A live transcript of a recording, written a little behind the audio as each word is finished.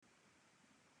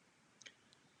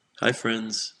Hi,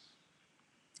 friends.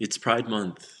 It's Pride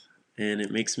Month, and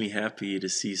it makes me happy to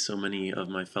see so many of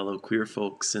my fellow queer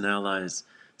folks and allies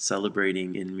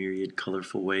celebrating in myriad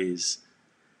colorful ways.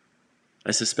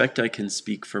 I suspect I can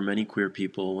speak for many queer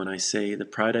people when I say the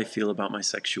pride I feel about my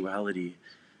sexuality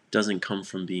doesn't come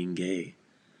from being gay,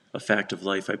 a fact of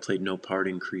life I played no part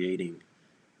in creating.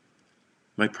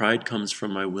 My pride comes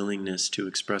from my willingness to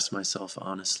express myself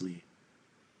honestly,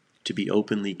 to be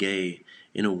openly gay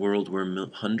in a world where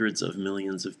hundreds of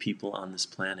millions of people on this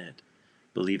planet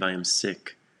believe I am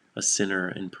sick, a sinner,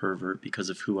 and pervert because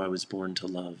of who I was born to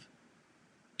love.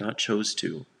 Not chose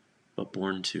to, but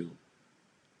born to.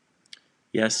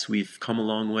 Yes, we've come a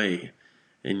long way,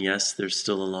 and yes, there's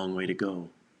still a long way to go.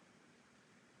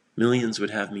 Millions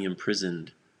would have me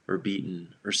imprisoned, or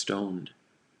beaten, or stoned,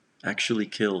 actually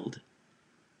killed.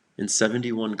 In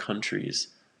 71 countries,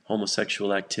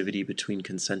 homosexual activity between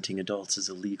consenting adults is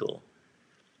illegal,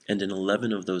 and in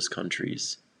 11 of those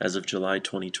countries, as of July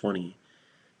 2020,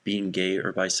 being gay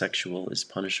or bisexual is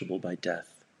punishable by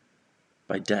death.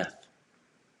 By death.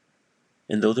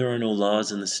 And though there are no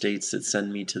laws in the states that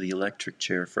send me to the electric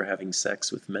chair for having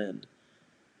sex with men,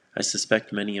 I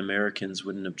suspect many Americans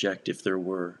wouldn't object if there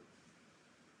were.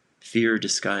 Fear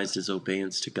disguised as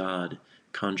obedience to God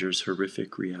conjures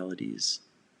horrific realities.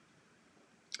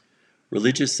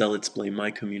 Religious zealots blame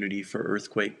my community for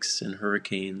earthquakes and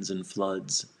hurricanes and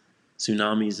floods,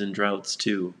 tsunamis and droughts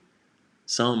too.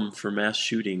 Some for mass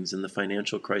shootings and the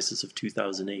financial crisis of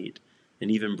 2008,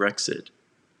 and even Brexit.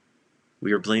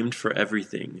 We are blamed for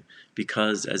everything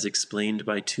because, as explained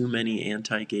by too many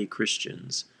anti-gay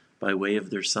Christians by way of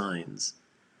their signs,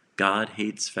 God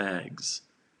hates fags,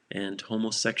 and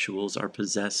homosexuals are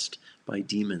possessed by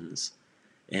demons,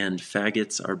 and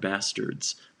faggots are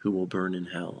bastards who will burn in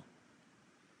hell.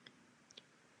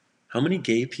 How many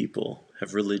gay people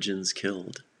have religions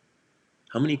killed?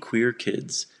 How many queer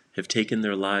kids have taken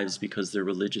their lives because their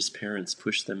religious parents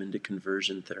pushed them into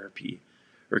conversion therapy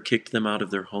or kicked them out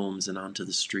of their homes and onto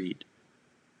the street?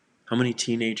 How many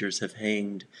teenagers have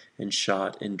hanged and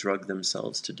shot and drugged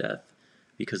themselves to death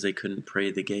because they couldn't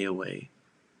pray the gay away?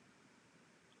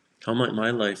 How might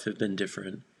my life have been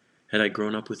different had I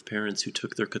grown up with parents who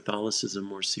took their Catholicism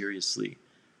more seriously,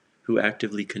 who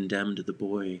actively condemned the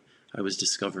boy I was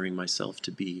discovering myself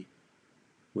to be?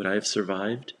 Would I have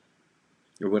survived?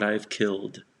 Or would I have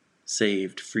killed,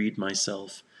 saved, freed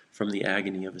myself from the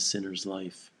agony of a sinner's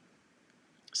life?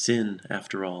 Sin,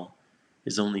 after all,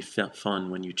 is only fun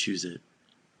when you choose it.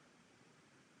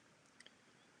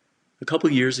 A couple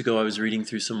years ago, I was reading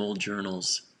through some old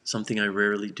journals, something I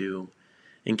rarely do,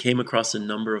 and came across a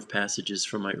number of passages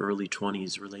from my early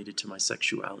 20s related to my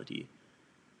sexuality.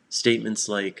 Statements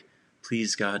like,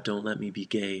 "Please God, don't let me be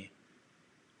gay.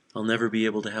 I'll never be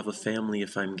able to have a family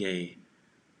if I'm gay.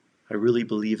 I really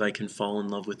believe I can fall in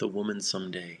love with a woman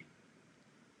someday."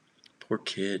 Poor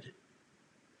kid.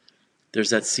 There's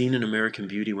that scene in American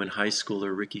Beauty when high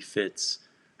schooler Ricky Fitz,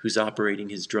 who's operating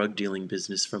his drug dealing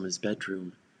business from his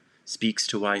bedroom, speaks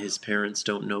to why his parents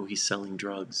don't know he's selling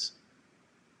drugs.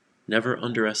 Never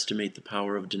underestimate the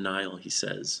power of denial, he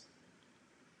says.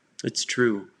 It's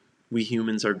true, we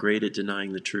humans are great at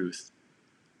denying the truth.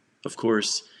 Of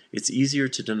course, it's easier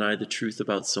to deny the truth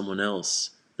about someone else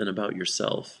than about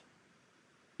yourself.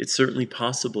 It's certainly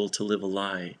possible to live a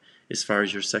lie as far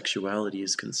as your sexuality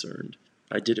is concerned.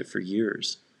 I did it for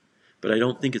years. But I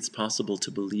don't think it's possible to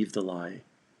believe the lie.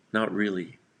 Not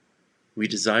really. We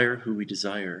desire who we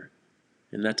desire,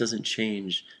 and that doesn't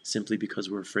change simply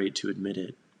because we're afraid to admit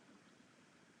it.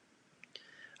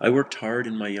 I worked hard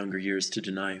in my younger years to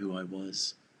deny who I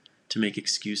was, to make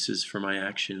excuses for my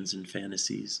actions and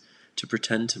fantasies, to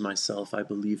pretend to myself I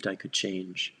believed I could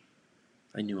change.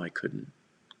 I knew I couldn't.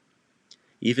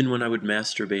 Even when I would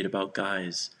masturbate about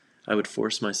guys, I would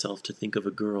force myself to think of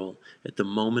a girl at the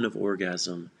moment of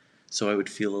orgasm so I would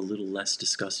feel a little less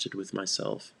disgusted with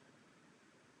myself.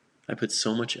 I put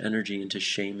so much energy into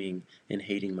shaming and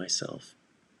hating myself,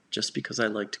 just because I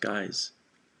liked guys.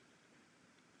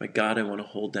 My God, I want to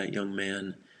hold that young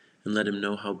man and let him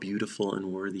know how beautiful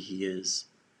and worthy he is,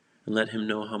 and let him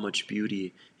know how much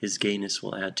beauty his gayness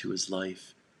will add to his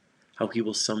life, how he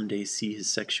will someday see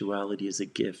his sexuality as a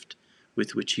gift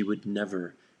with which he would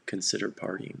never consider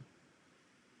parting.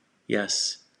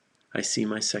 Yes, I see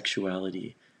my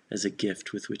sexuality as a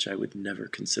gift with which I would never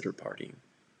consider parting.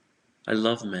 I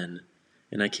love men,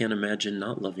 and I can't imagine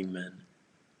not loving men.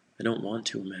 I don't want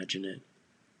to imagine it.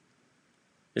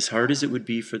 As hard as it would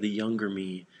be for the younger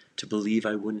me to believe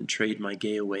I wouldn't trade my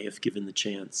gay away if given the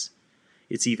chance,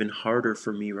 it's even harder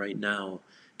for me right now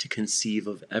to conceive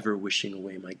of ever wishing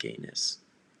away my gayness.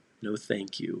 No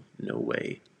thank you, no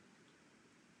way.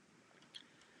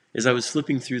 As I was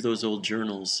flipping through those old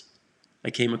journals, I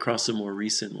came across a more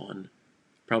recent one,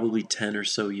 probably 10 or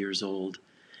so years old,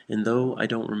 and though I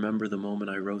don't remember the moment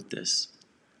I wrote this,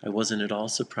 I wasn't at all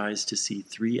surprised to see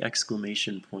 3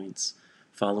 exclamation points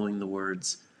following the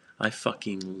words, "I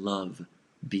fucking love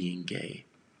being gay."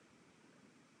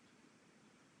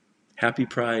 Happy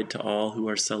Pride to all who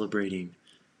are celebrating.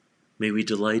 May we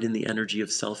delight in the energy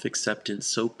of self-acceptance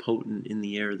so potent in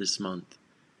the air this month,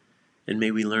 and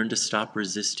may we learn to stop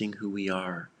resisting who we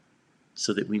are,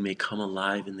 so that we may come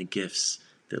alive in the gifts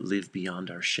that live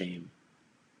beyond our shame.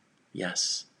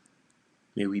 Yes,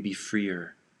 may we be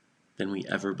freer than we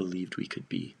ever believed we could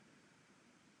be.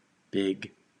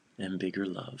 Big and bigger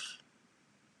love.